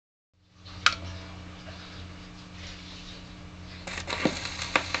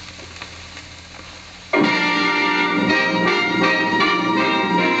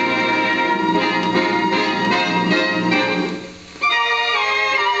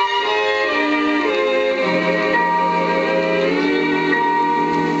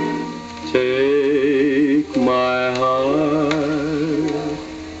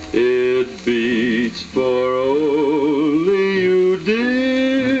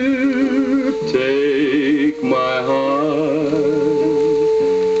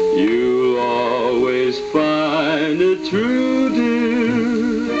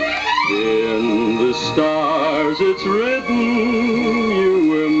it's written you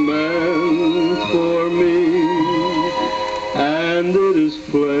were meant for me, and it is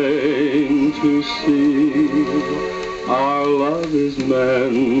plain to see our love is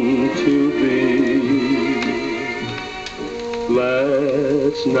meant to be.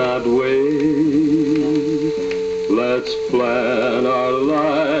 Let's not wait, let's plan our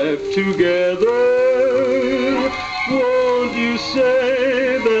life together. Won't you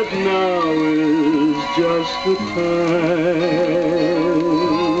say that now is just the time?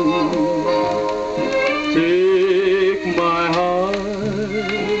 Take my heart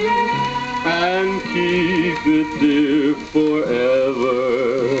and keep it dear forever.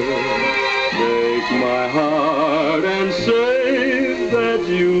 Take my heart and say that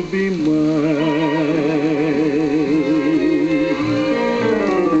you'll be mine.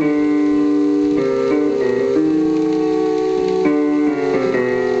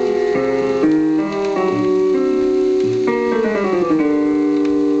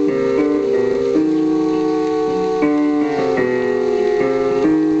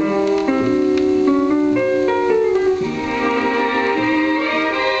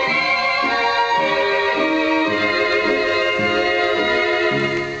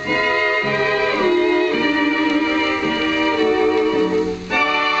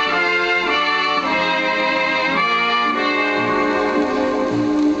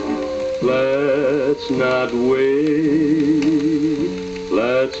 Let's not wait,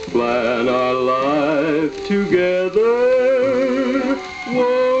 let's plan our life together.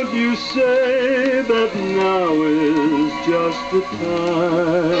 Won't you say that now is just the time?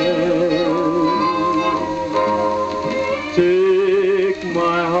 Take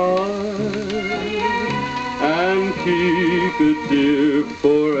my heart and keep it dear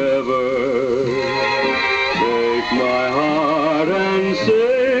forever.